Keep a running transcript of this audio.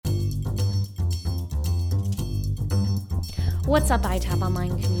What's up, iTap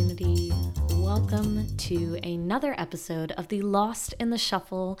Online community? Welcome to another episode of the Lost in the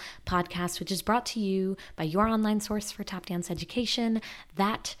Shuffle podcast, which is brought to you by your online source for tap dance education.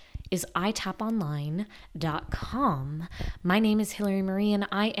 That is itaponline.com. My name is Hillary Marie, and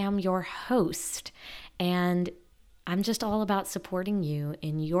I am your host. And I'm just all about supporting you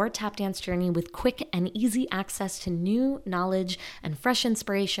in your tap dance journey with quick and easy access to new knowledge and fresh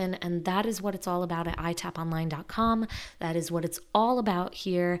inspiration. And that is what it's all about at itaponline.com. That is what it's all about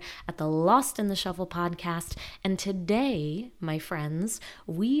here at the Lost in the Shuffle podcast. And today, my friends,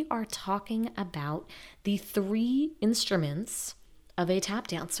 we are talking about the 3 instruments of a tap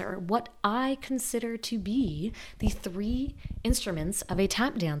dancer, what I consider to be the 3 instruments of a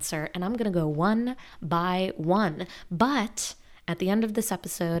tap dancer. And I'm going to go one by one. But at the end of this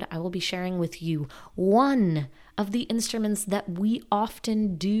episode, I will be sharing with you one of the instruments that we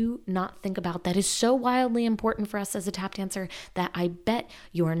often do not think about that is so wildly important for us as a tap dancer that I bet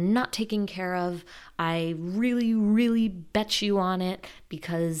you're not taking care of. I really, really bet you on it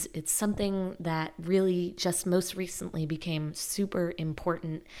because it's something that really just most recently became super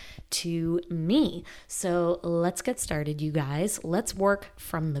important to me. So let's get started, you guys. Let's work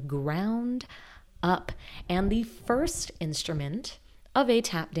from the ground up. And the first instrument of a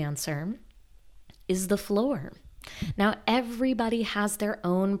tap dancer is the floor. Now, everybody has their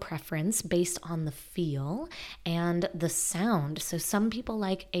own preference based on the feel and the sound. So some people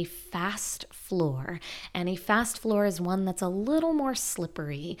like a fast floor, and a fast floor is one that's a little more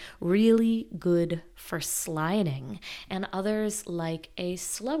slippery, really good for sliding. And others like a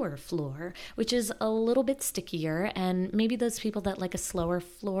slower floor, which is a little bit stickier. And maybe those people that like a slower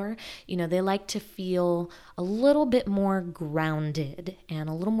floor, they like to feel a little bit more grounded and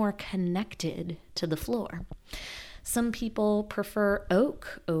a little more connected to the floor. Some people prefer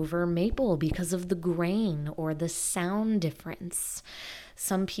oak over maple because of the grain or the sound difference.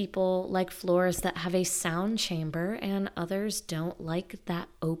 Some people like floors that have a sound chamber, and others don't like that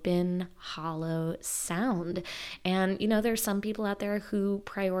open, hollow sound. And, there's some people out there who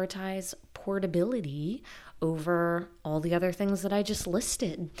prioritize portability over all the other things that I just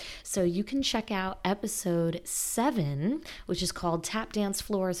listed. So you can check out episode 7, which is called Tap Dance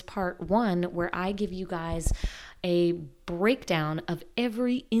Floors Part 1, where I give you guys a breakdown of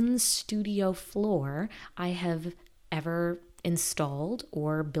every in-studio floor I have ever installed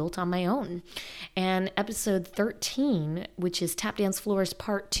or built on my own. And episode 13, which is Tap Dance Floors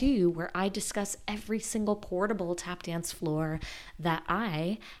Part 2, where I discuss every single portable tap dance floor that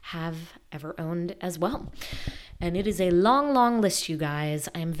I have ever owned as well. And it is a long, long list, you guys.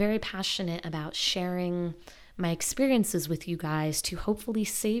 I'm very passionate about sharing my experiences with you guys to hopefully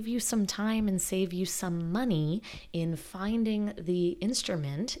save you some time and save you some money in finding the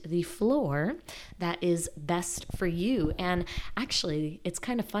instrument, the floor, that is best for you. And actually, it's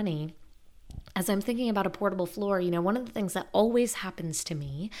kind of funny. As I'm thinking about a portable floor, one of the things that always happens to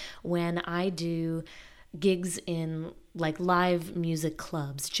me when I do gigs in like live music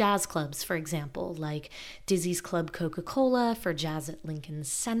clubs, jazz clubs, for example, like Dizzy's Club Coca-Cola for jazz at Lincoln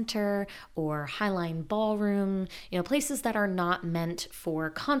Center, or Highline Ballroom, places that are not meant for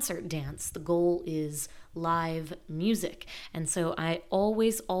concert dance. The goal is live music. And so I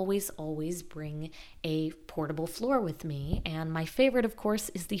always bring a portable floor with me. And my favorite, of course,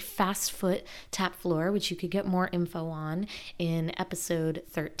 is the Fast Foot tap floor, which you could get more info on in episode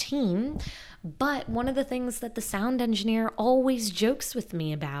 13. But one of the things that the sound engineer always jokes with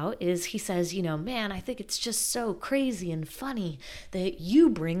me about is he says, man, I think it's just so crazy and funny that you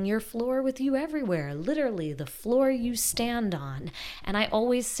bring your floor with you everywhere, literally the floor you stand on. And I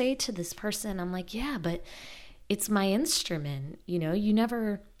always say to this person, I'm like, yeah, but it's my instrument. You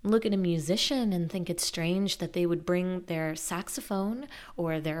never look at a musician and think it's strange that they would bring their saxophone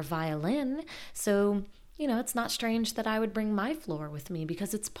or their violin. So it's not strange that I would bring my floor with me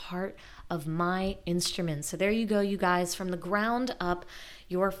because it's part of my instrument. So there you go, you guys. From the ground up,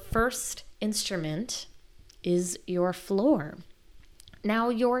 your first instrument is your floor. Now,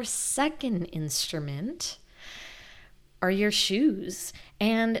 your second instrument are your shoes.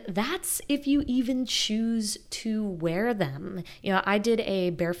 And that's if you even choose to wear them. I did a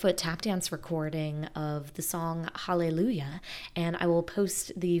barefoot tap dance recording of the song Hallelujah, and I will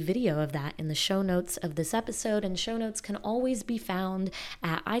post the video of that in the show notes of this episode. And show notes can always be found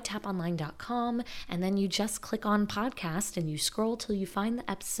at itaponline.com. And then you just click on podcast and you scroll till you find the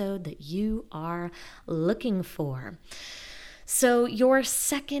episode that you are looking for. So your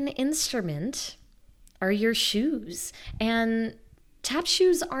second instrument are your shoes. And tap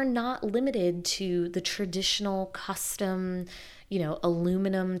shoes are not limited to the traditional custom,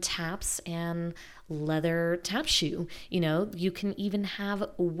 aluminum taps and leather tap shoe. You can even have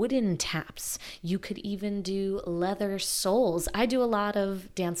wooden taps. You could even do leather soles. I do a lot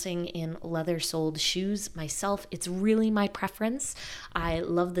of dancing in leather soled shoes myself. It's really my preference. I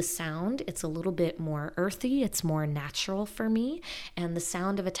love the sound. It's a little bit more earthy. It's more natural for me. And the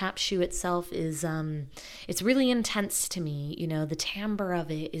sound of a tap shoe itself is, it's really intense to me. The timbre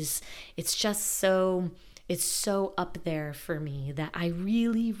of it it's just so... It's so up there for me that I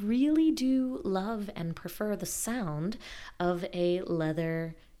really, really do love and prefer the sound of a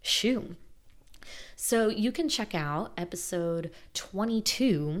leather shoe. So you can check out episode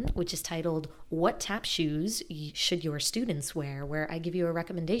 22, which is titled What Tap Shoes Should Your Students Wear?, where I give you a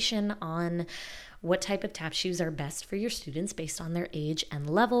recommendation on what type of tap shoes are best for your students based on their age and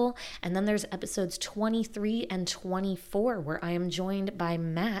level. And then there's episodes 23 and 24, where I am joined by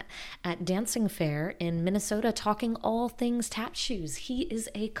Matt at Dancing Fair in Minnesota, talking all things tap shoes. He is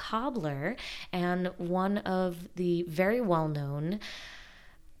a cobbler and one of the very well-known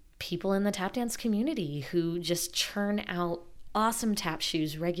people in the tap dance community who just churn out awesome tap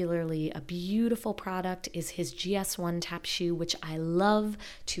shoes regularly. A beautiful product is his GS1 tap shoe, which I love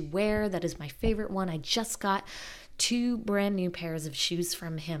to wear. That is my favorite one. I just got 2 brand new pairs of shoes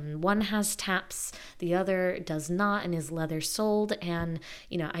from him. One has taps, the other does not, and is leather soled. And,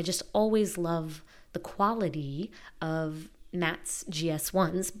 I just always love the quality of Matt's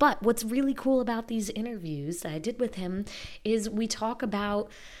GS1s. But what's really cool about these interviews that I did with him is we talk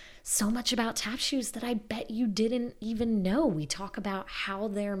about so much about tap shoes that I bet you didn't even know. We talk about how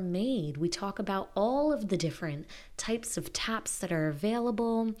they're made. We talk about all of the different types of taps that are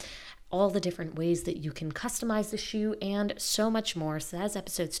available, all the different ways that you can customize the shoe, and so much more. So that's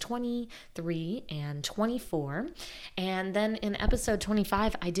episodes 23 and 24. And then in episode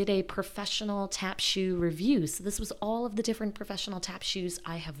 25, I did a professional tap shoe review. So this was all of the different professional tap shoes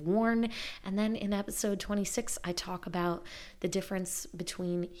I have worn. And then in episode 26, I talk about the difference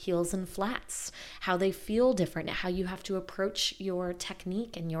between heels and flats, how they feel different, how you have to approach your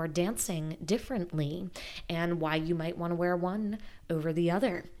technique and your dancing differently, and why you might want to wear one over the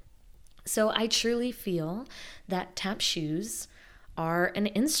other. So I truly feel that tap shoes are an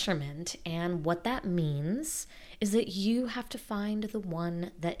instrument, and what that means is that you have to find the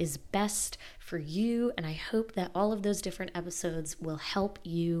one that is best for you, and I hope that all of those different episodes will help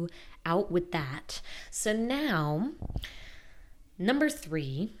you out with that. So now, number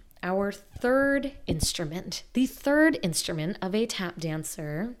 3, our third instrument. The third instrument of a tap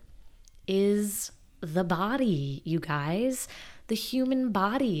dancer is the body, you guys. The human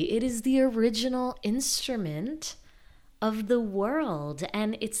body. It is the original instrument of the world,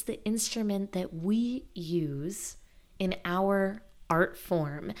 and it's the instrument that we use in our art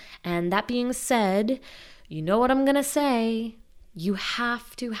form. And that being said, you know what I'm gonna say. You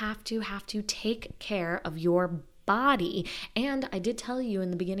have to take care of your body. And I did tell you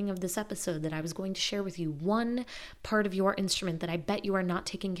in the beginning of this episode that I was going to share with you one part of your instrument that I bet you are not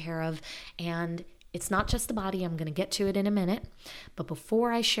taking care of, and it's not just the body. I'm going to get to it in a minute. But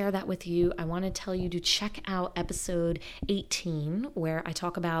before I share that with you, I want to tell you to check out episode 18, where I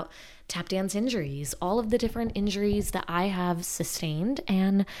talk about tap dance injuries, all of the different injuries that I have sustained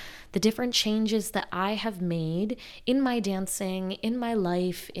and the different changes that I have made in my dancing, in my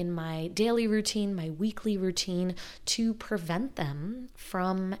life, in my daily routine, my weekly routine, to prevent them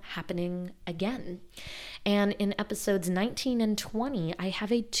from happening again. And in episodes 19 and 20, I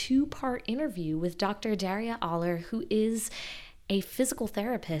have a 2-part interview with Dr. Daria Aller, who is a physical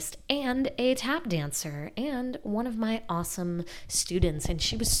therapist and a tap dancer and one of my awesome students. And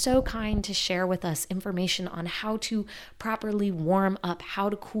she was so kind to share with us information on how to properly warm up, how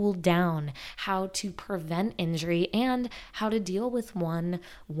to cool down, how to prevent injury, and how to deal with one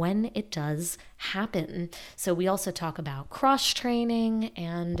when it does happen. So we also talk about cross training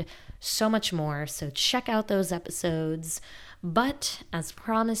and so much more. So check out those episodes. But as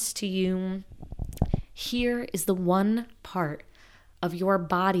promised to you, here is the one part of your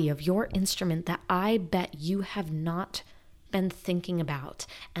body, of your instrument, that I bet you have not been thinking about,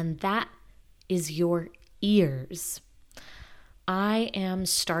 and that is your ears. I am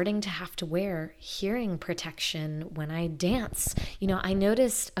starting to have to wear hearing protection when I dance. I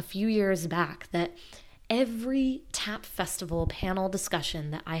noticed a few years back that every tap festival panel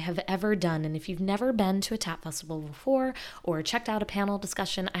discussion that I have ever done, and if you've never been to a tap festival before or checked out a panel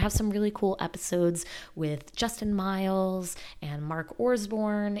discussion, I have some really cool episodes with Justin Miles and Mark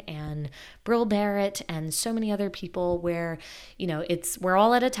Orsborn and Brill Barrett and so many other people where, we're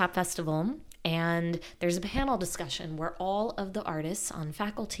all at a tap festival and there's a panel discussion where all of the artists on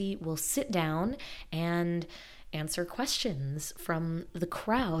faculty will sit down and answer questions from the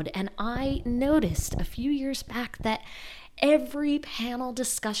crowd. And I noticed a few years back that every panel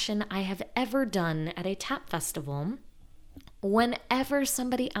discussion I have ever done at a tap festival, whenever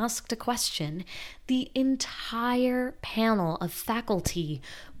somebody asked a question, the entire panel of faculty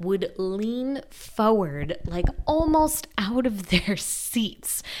would lean forward, like almost out of their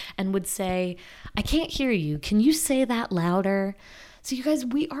seats, and would say, "I can't hear you. Can you say that louder?" So you guys,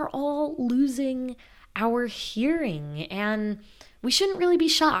 we are all losing our hearing, and we shouldn't really be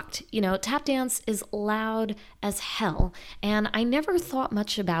shocked. Tap dance is loud as hell. And I never thought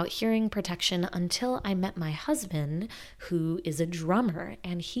much about hearing protection until I met my husband, who is a drummer,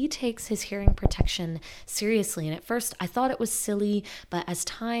 and he takes his hearing protection seriously. And at first I thought it was silly, but as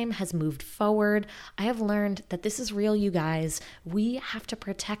time has moved forward, I have learned that this is real, you guys. We have to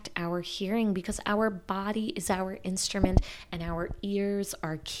protect our hearing because our body is our instrument and our ears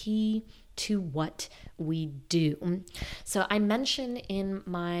are key to what we do. So I mentioned in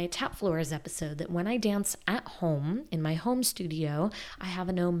my Tap Floors episode that when I dance at home in my home studio, I have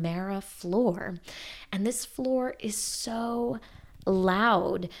an Omera floor. And this floor is so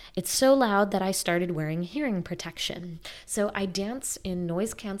loud. It's so loud that I started wearing hearing protection. So I dance in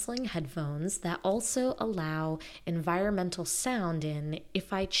noise canceling headphones that also allow environmental sound in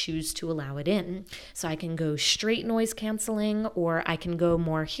if I choose to allow it in. So I can go straight noise canceling, or I can go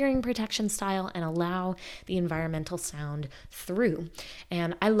more hearing protection style and allow the environmental sound through.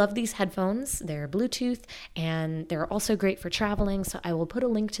 And I love these headphones. They're Bluetooth and they're also great for traveling. So I will put a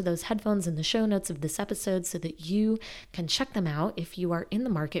link to those headphones in the show notes of this episode so that you can check them out if you are in the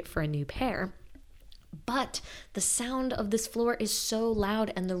market for a new pair. But the sound of this floor is so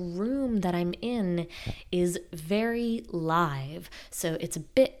loud, and the room that I'm in is very live. So it's a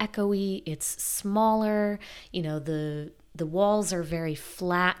bit echoey, it's smaller, the walls are very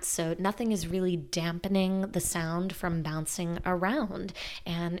flat, so nothing is really dampening the sound from bouncing around,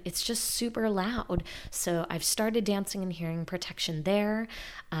 and it's just super loud. So I've started dancing and hearing protection there,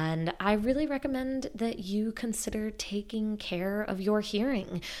 and I really recommend that you consider taking care of your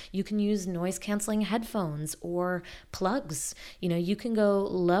hearing. You can use noise canceling headphones or plugs. You can go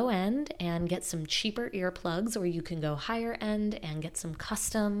low end and get some cheaper earplugs, or you can go higher end and get some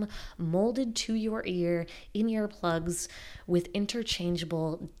custom molded to your ear in-ear plugs with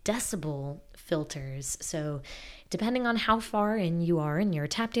interchangeable decibel filters. So depending on how far in you are in your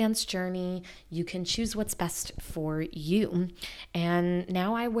tap dance journey, you can choose what's best for you. And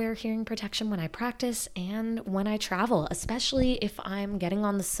now I wear hearing protection when I practice and when I travel, especially if I'm getting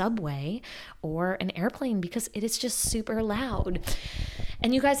on the subway or an airplane, because it is just super loud.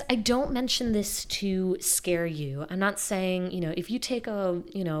 And you guys, I don't mention this to scare you. I'm not saying, if you take a,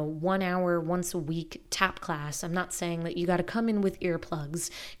 1 hour once a week tap class, I'm not saying that you got to come in with earplugs,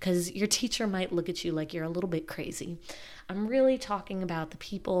 because your teacher might look at you like you're a little bit crazy. I'm really talking about the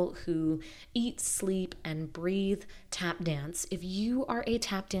people who eat, sleep, and breathe tap dance. If you are a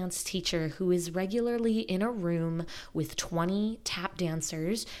tap dance teacher who is regularly in a room with 20 tap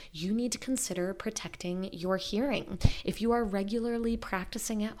dancers, you need to consider protecting your hearing. If you are regularly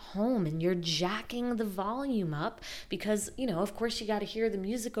practicing at home and you're jacking the volume up because, of course you got to hear the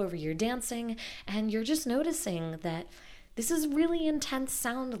music over your dancing, and you're just noticing that this is really intense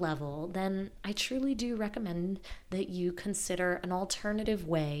sound level, then I truly do recommend that you consider an alternative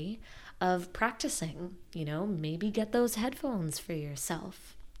way of practicing. Maybe get those headphones for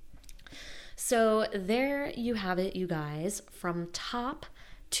yourself. So there you have it, you guys. From top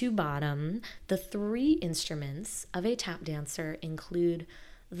to bottom, the 3 instruments of a tap dancer include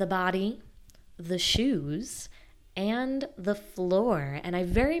the body, the shoes, and the floor. And I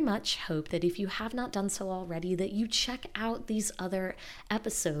very much hope that if you have not done so already, that you check out these other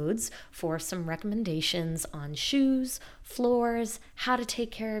episodes for some recommendations on shoes, floors, how to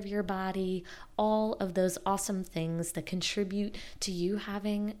take care of your body, all of those awesome things that contribute to you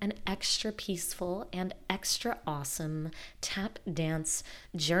having an extra peaceful and extra awesome tap dance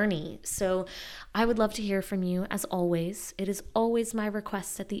journey. So I would love to hear from you. As always, it is always my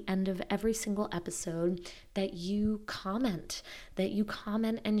request at the end of every single episode that you comment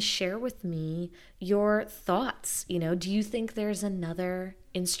and share with me your thoughts. Do you think there's another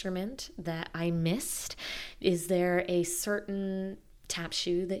instrument that I missed? Is there a certain tap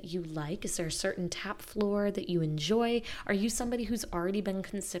shoe that you like? Is there a certain tap floor that you enjoy? Are you somebody who's already been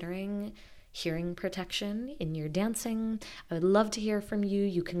considering hearing protection in your dancing? I would love to hear from you.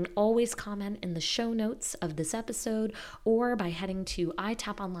 You can always comment in the show notes of this episode or by heading to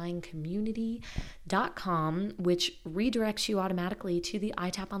itaponlinecommunity.com, which redirects you automatically to the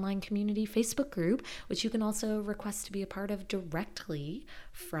iTap Online Community Facebook group, which you can also request to be a part of directly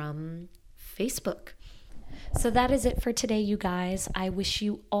from Facebook. So that is it for today, you guys. I wish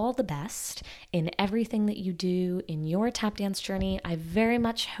you all the best in everything that you do in your tap dance journey. I very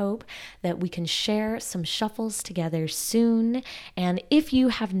much hope that we can share some shuffles together soon. And if you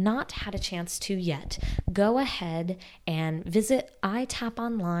have not had a chance to yet, go ahead and visit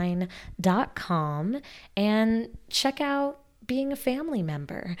itaponline.com and check out being a family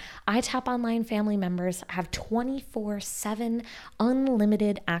member. iTap Online family members have 24/7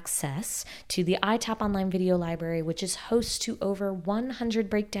 unlimited access to the iTap Online video library, which is host to over 100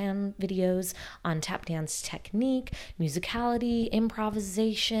 breakdown videos on tap dance technique, musicality,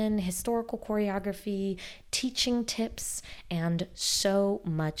 improvisation, historical choreography, teaching tips, and so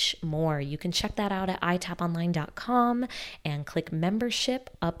much more. You can check that out at itaponline.com and click membership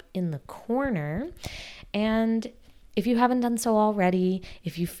up in the corner. And if you haven't done so already,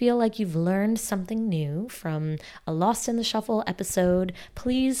 if you feel like you've learned something new from a Lost in the Shuffle episode,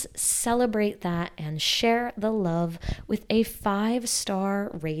 please celebrate that and share the love with a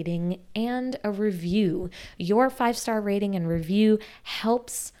 5-star rating and a review. Your 5-star rating and review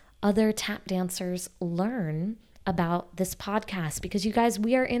helps other tap dancers learn about this podcast, because you guys,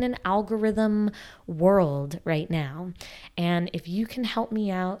 we are in an algorithm world right now. And if you can help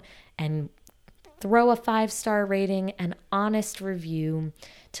me out and throw a 5-star rating and honest review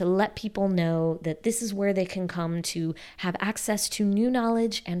to let people know that this is where they can come to have access to new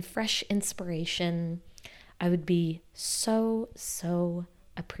knowledge and fresh inspiration, I would be so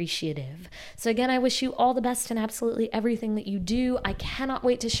appreciative. So again, I wish you all the best in absolutely everything that you do. I cannot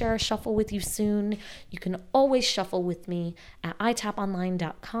wait to share a shuffle with you soon. You can always shuffle with me at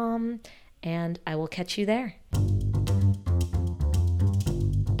itaponline.com, and I will catch you there.